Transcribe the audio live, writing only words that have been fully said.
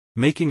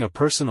Making a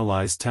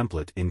personalized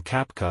template in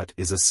Capcut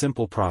is a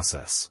simple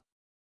process.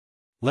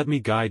 Let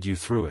me guide you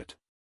through it.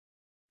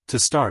 To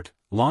start,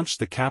 launch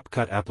the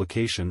Capcut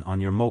application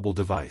on your mobile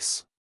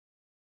device.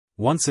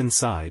 Once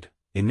inside,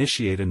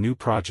 initiate a new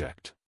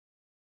project.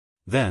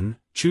 Then,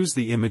 choose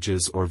the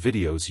images or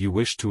videos you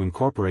wish to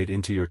incorporate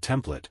into your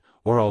template,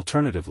 or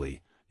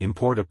alternatively,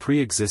 import a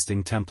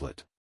pre-existing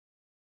template.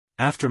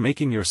 After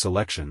making your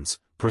selections,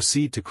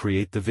 proceed to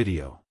create the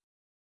video.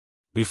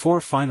 Before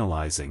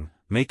finalizing,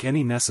 make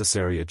any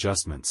necessary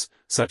adjustments,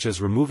 such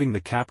as removing the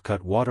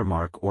Capcut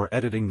watermark or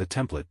editing the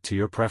template to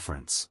your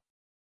preference.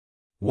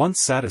 Once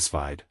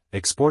satisfied,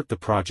 export the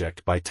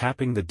project by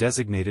tapping the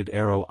designated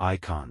arrow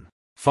icon.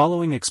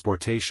 Following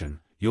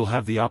exportation, you'll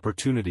have the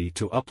opportunity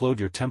to upload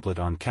your template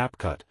on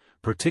Capcut,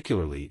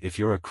 particularly if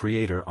you're a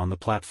creator on the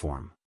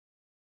platform.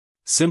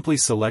 Simply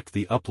select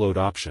the upload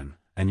option,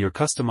 and your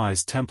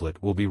customized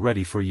template will be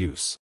ready for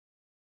use.